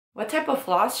What type of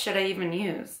floss should I even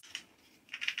use?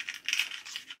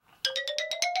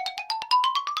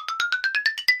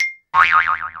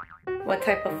 What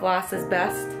type of floss is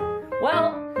best?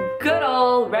 Well, good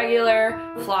old regular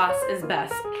floss is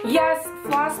best. Yes,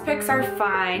 floss picks are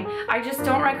fine. I just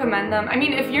don't recommend them. I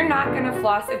mean, if you're not gonna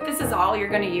floss, if this is all you're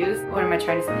gonna use, what am I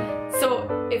trying to say?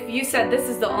 So if you said this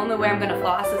is the only way I'm gonna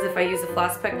floss is if I use a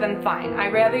floss pick, then fine.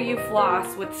 I'd rather you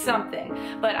floss with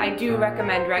something. But I do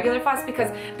recommend regular floss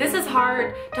because this is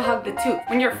hard to hug the tooth.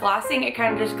 When you're flossing, it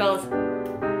kind of just goes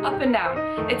up and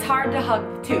down. It's hard to hug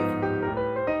the tooth.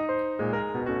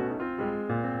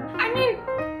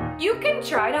 You can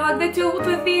try to hug the tooth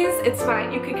with these, it's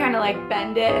fine. You could kind of like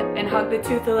bend it and hug the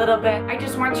tooth a little bit. I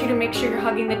just want you to make sure you're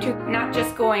hugging the tooth, not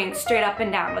just going straight up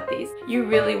and down with these. You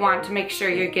really want to make sure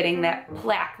you're getting that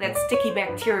plaque, that sticky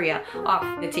bacteria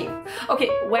off the teeth. Okay,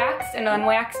 waxed and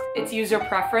unwaxed, it's user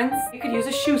preference. You could use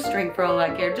a shoestring for all I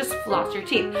care, just floss your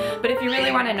teeth. But if you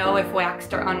really want to know if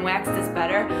waxed or unwaxed is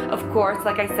better, of course,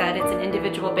 like I said, it's an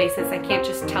individual basis. I can't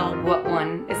just tell what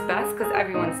one is best because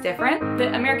everyone's different.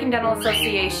 The American Dental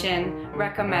Association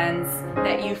recommends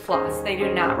that you floss. They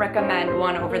do not recommend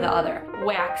one over the other,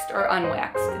 waxed or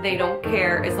unwaxed. They don't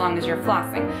care as long as you're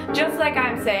flossing. Just like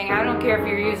I'm saying, I don't care if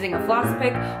you're using a floss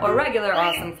pick or regular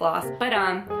awesome floss, but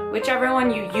whichever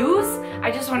one you use, I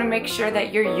just want to make sure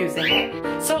that you're using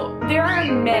it. So there are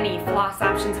many floss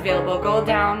options available. Go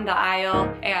down the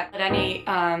aisle at any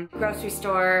grocery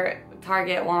store,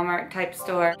 Target, Walmart type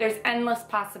store. There's endless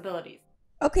possibilities.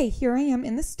 Okay, here I am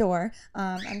in the store.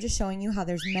 I'm just showing you how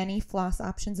there's many floss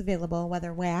options available,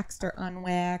 whether waxed or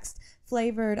unwaxed,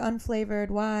 flavored,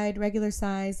 unflavored, wide, regular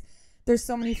size. There's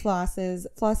so many flosses.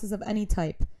 Flosses of any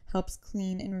type helps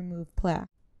clean and remove plaque.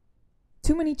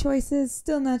 Too many choices,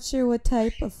 still not sure what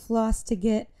type of floss to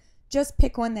get. Just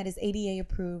pick one that is ADA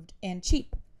approved and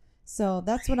cheap. So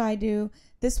that's what I do.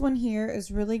 This one here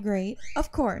is really great.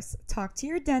 Of course, talk to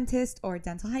your dentist or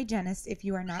dental hygienist if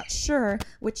you are not sure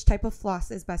which type of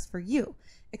floss is best for you,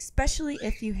 especially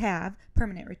if you have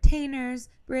permanent retainers,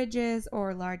 bridges,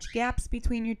 or large gaps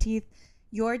between your teeth.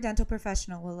 Your dental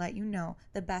professional will let you know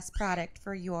the best product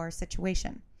for your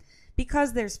situation.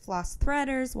 Because there's floss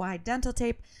threaders, wide dental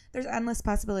tape, there's endless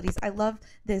possibilities. I love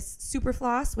this Super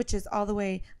Floss, which is all the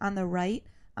way on the right.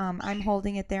 I'm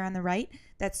holding it there on the right.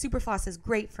 That Super Floss is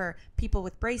great for people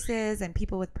with braces and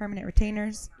people with permanent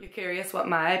retainers. You're curious what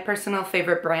my personal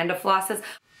favorite brand of floss is?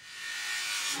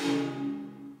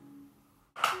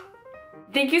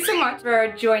 Thank you so much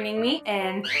for joining me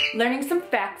and learning some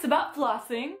facts about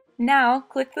flossing. Now,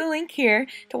 click the link here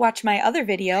to watch my other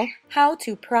video, How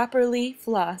to Properly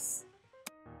Floss.